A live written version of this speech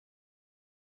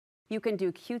You can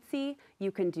do cutesy,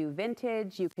 you can do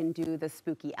vintage, you can do the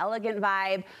spooky elegant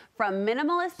vibe. From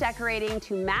minimalist decorating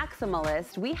to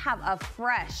maximalist, we have a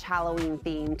fresh Halloween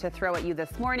theme to throw at you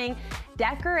this morning,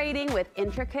 decorating with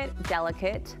intricate,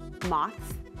 delicate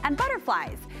moths and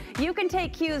butterflies. You can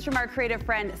take cues from our creative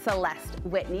friend Celeste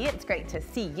Whitney. It's great to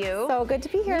see you. So good to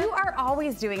be here. You are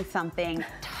always doing something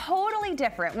totally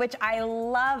different, which I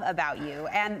love about you.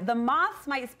 And the moths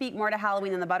might speak more to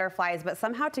Halloween than the butterflies, but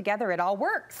somehow together it all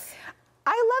works.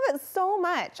 I love it so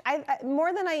much.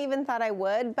 More than I even thought I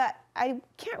would, but I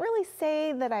can't really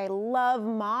say that I love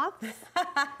moths.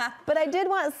 But I did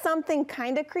want something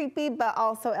kind of creepy, but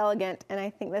also elegant. And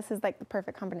I think this is like the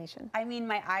perfect combination. I mean,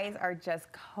 my eyes are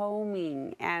just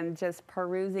combing and just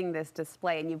perusing this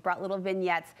display. And you've brought little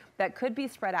vignettes that could be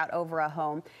spread out over a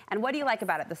home. And what do you like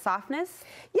about it? The softness?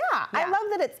 Yeah. I love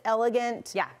that it's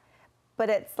elegant. Yeah.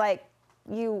 But it's like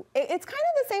it's kind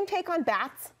of the same take on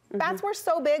bats. Bats were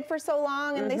so big for so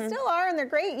long, and they still are, and they're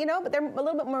great, you know, but they're a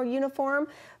little bit more uniform.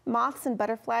 Moths and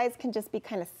butterflies can just be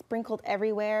kind of sprinkled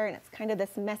everywhere, and it's kind of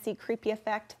this messy, creepy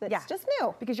effect that's just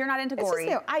new. Because you're not into gory.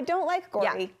 It's just new. I don't like gory.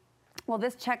 Yeah. Well,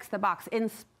 this checks the box.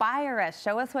 Inspire us.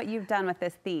 Show us what you've done with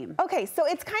this theme. Okay, so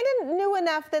it's kind of new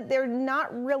enough that they're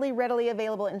not really readily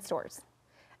available in stores.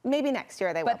 Maybe next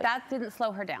year they will. But that didn't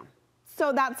slow her down.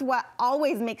 So that's what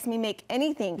always makes me make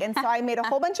anything. And so I made a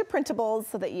whole bunch of printables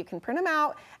so that you can print them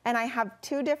out. And I have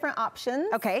 2 different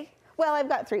options. Okay. Well, I've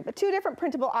got 3, but 2 different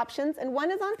printable options. And one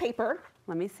is on paper.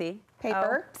 Let me see.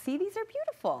 Paper. Oh, see, these are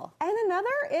beautiful. And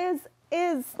another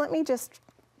is let me just,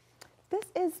 this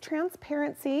is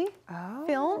transparency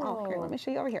film. Oh, here, let me show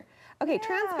you over here. Okay,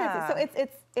 transparency. So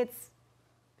it's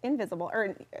invisible,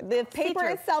 or the paper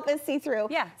itself is see-through.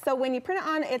 Yeah. So when you print it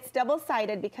on, it's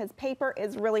double-sided because paper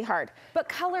is really hard. But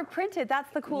color printed,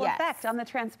 that's the cool effect on the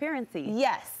transparency.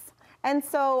 Yes. And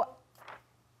so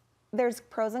there's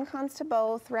pros and cons to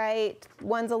both, right?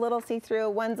 One's a little see-through,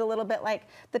 one's a little bit like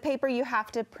the paper, you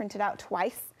have to print it out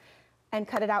twice and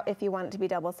cut it out if you want it to be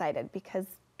double-sided, because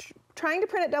trying to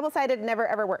print it double-sided never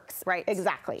ever works. Right.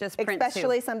 Exactly. Just print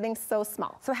especially something so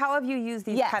small. So how have you used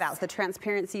these cutouts, the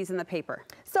transparencies in the paper?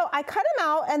 So I cut them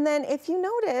out, and then if you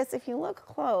notice, if you look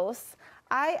close,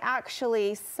 I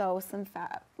actually sew some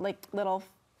like little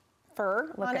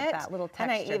fur on it. Look at that little texture.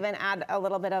 And I even add a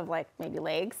little bit of like maybe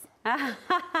legs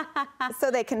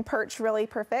so they can perch really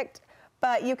perfect.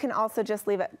 But you can also just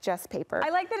leave it just paper. I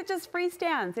like that it just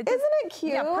freestands. Isn't it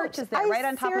cute? Yeah, perches there right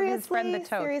on top of his friend the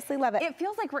toad. I seriously love it. It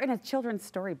feels like we're in a children's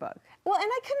storybook. Well, and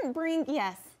I couldn't bring,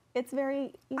 it's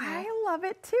very, I love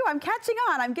it too. I'm catching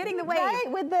on. I'm getting the wave.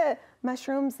 Right, with the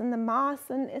mushrooms and the moss,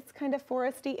 and it's kind of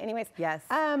foresty. Anyways. Yes.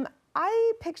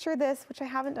 I picture this, which I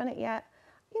haven't done it yet,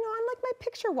 you know, on like my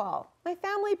picture wall, my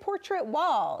family portrait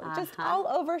wall, just all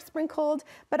over sprinkled.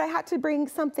 But I had to bring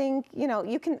something, you know,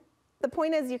 the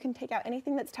point is you can take out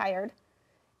anything that's tired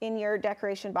in your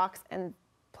decoration box and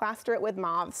plaster it with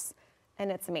moths,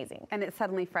 and it's amazing. And it's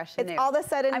suddenly fresh and new. It's all of a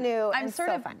sudden new I'm and sort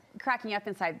so of fun. cracking up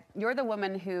inside. You're the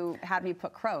woman who had me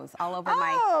put crows all over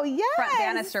my front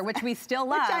banister, which we still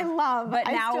love. Which I love. But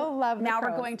I still love the now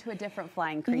crows. we're going to a different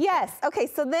flying creature. Yes. Okay,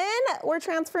 so then we're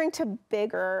transferring to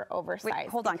bigger, oversized. Wait,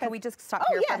 hold on. Can we just stop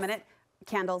here for a minute?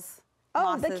 Candles. Oh,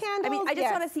 mosses. the candles, I mean, I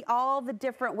just want to see all the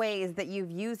different ways that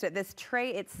you've used it. This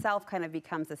tray itself kind of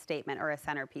becomes a statement or a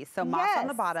centerpiece. So moss on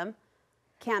the bottom,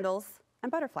 candles,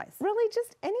 and butterflies. Really,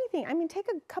 just anything. I mean, take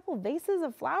a couple vases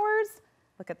of flowers.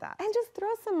 Look at that. And just throw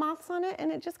some moths on it,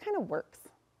 and it just kind of works.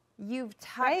 You've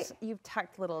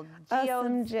tucked little geodes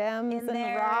some gems in and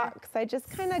there. rocks. I just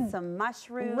kind of some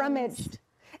mushrooms. Rummaged.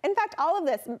 In fact,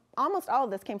 almost all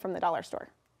of this came from the dollar store.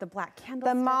 The black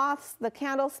candlestick. The moths, the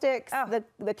candlesticks,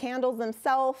 the candles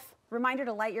themselves. Reminder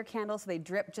to light your candles so they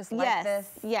drip just like this.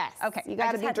 Yes. Okay. You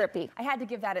got to be drippy. I had to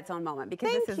give that its own moment because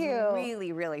this is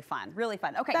really, really fun. Really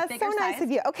fun. Okay. That's so nice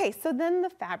of you. Okay. So then the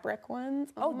fabric ones.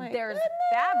 Oh my there's goodness.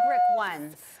 fabric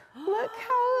ones. Look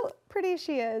how pretty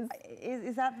she is.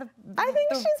 Is that the I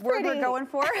think she's word pretty. we're going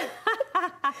for?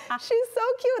 She's so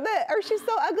cute or she's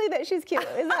so ugly that she's cute.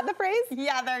 Is that the phrase?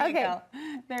 Yeah, there you go.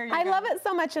 There you go. I love it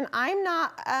so much, and I'm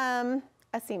not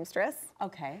a seamstress.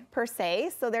 Okay. Per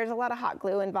se, so there's a lot of hot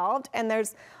glue involved, and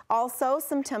there's also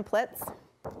some templates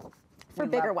for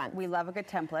bigger ones. We love a good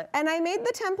template. And I made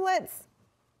the templates,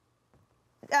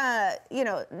 you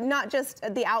know, not just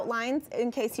the outlines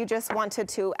in case you just wanted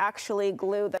to actually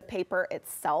glue the paper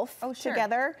itself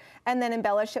together, and then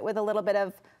embellish it with a little bit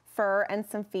of fur and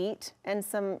some feet and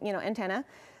some, you know, antenna.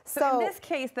 So in this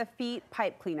case, the feet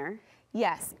pipe cleaner.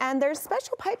 Yes, and there's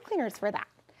special pipe cleaners for that.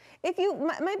 If you,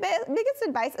 my biggest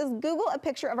advice is Google a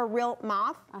picture of a real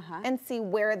moth and see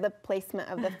where the placement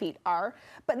of the feet are.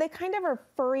 But they kind of are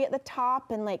furry at the top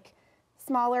and like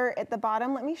smaller at the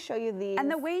bottom. Let me show you these. And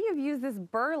the way you've used this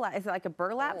burlap, is it like a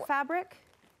burlap fabric?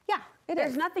 Yeah, it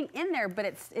There's is. nothing in there, but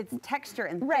it's texture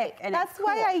and Right, thick, and that's it's cool.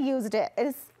 why I used it.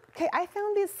 Okay, I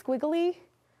found these squiggly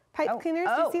pipe cleaners.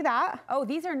 Do you see that? Oh,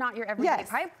 these are not your everyday Yes.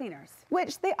 pipe cleaners.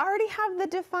 Which they already have the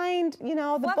defined, you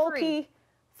know, the bulky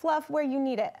fluff where you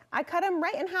need it. I cut them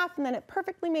right in half, and then it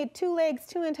perfectly made 2 legs,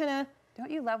 2 antennae.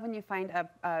 Don't you love when you find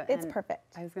It's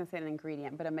perfect. I was going to say an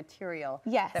ingredient, but a material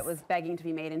Yes. that was begging to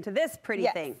be made into this pretty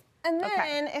thing. And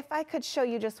then if I could show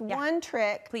you just one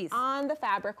trick on the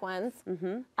fabric ones,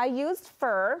 I used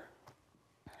fur.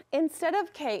 Instead of,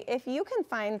 if you can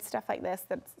find stuff like this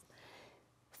that's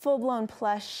full-blown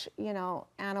plush, you know,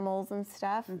 animals and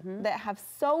stuff that have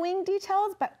sewing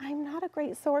details, but I'm not a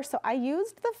great sewer, so I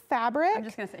used the fabric, I'm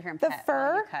just going to sit here and the pet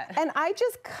fur, while you cut. and I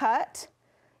just cut.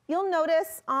 You'll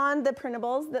notice on the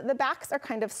printables that the backs are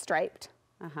kind of striped.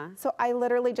 So I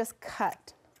literally just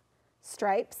cut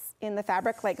stripes in the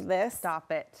fabric like this.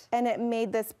 Stop it. And it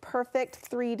made this perfect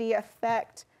 3D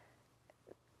effect.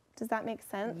 Does that make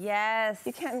sense? Yes.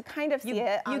 You can kind of see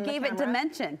it on the You gave it camera.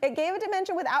 dimension. It gave it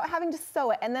dimension without having to sew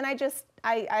it. And then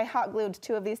I hot glued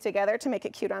 2 of these together to make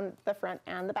it cute on the front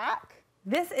and the back.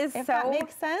 This is If so that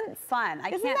makes sense. fun. I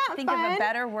Isn't can't that think of fun? a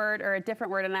better word or a different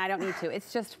word, and I don't need to.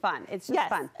 It's just fun. It's just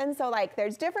fun. And so like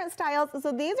there's different styles.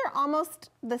 So these are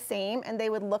almost the same and they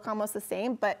would look almost the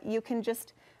same, but you can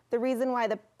just, the reason why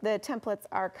the templates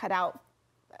are cut out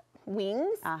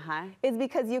wings is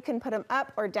because you can put them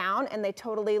up or down and they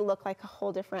totally look like a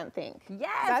whole different thing.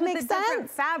 Yes, that with makes the different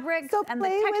sense. fabrics So and the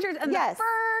play with- textures and yes. the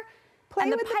fur. Play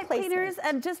and the with the pipe cleaners,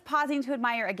 placement. and just pausing to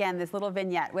admire again this little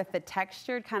vignette with the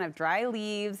textured kind of dry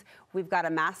leaves. We've got a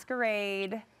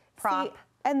masquerade prop. See,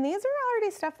 and these are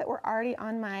already stuff that were already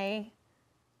on my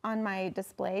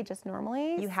display just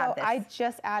normally. You have this. I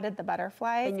just added the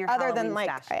butterflies. In your other than Halloween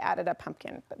like stash. I added a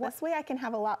pumpkin. But this way I can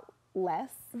have a lot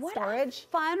less What storage. a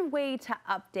fun way to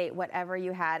update whatever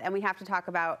you had. And we have to talk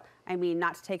about, I mean,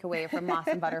 not to take away from moths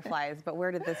and butterflies, but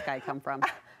where did this guy come from?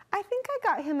 I think I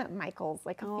got him at Michael's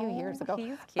like a few years ago. He's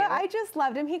cute. But I just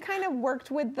loved him. He kind of worked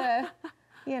with the,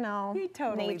 you know, He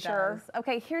totally nature. does.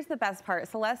 Okay, here's the best part.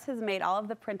 Celeste has made all of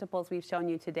the printables we've shown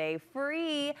you today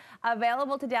free,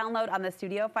 available to download on the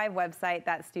Studio 5 website.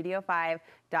 That's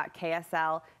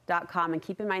studio5.ksl.com. And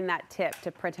keep in mind that tip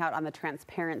to print out on the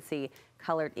transparency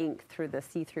colored ink through the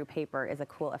see-through paper is a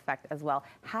cool effect as well.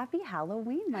 Happy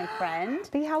Halloween, my friend.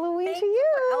 Happy Halloween Thanks to you.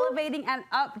 for elevating and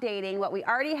updating what we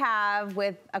already have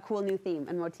with a cool new theme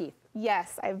and motif.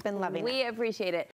 Yes, I've been loving it. We appreciate it.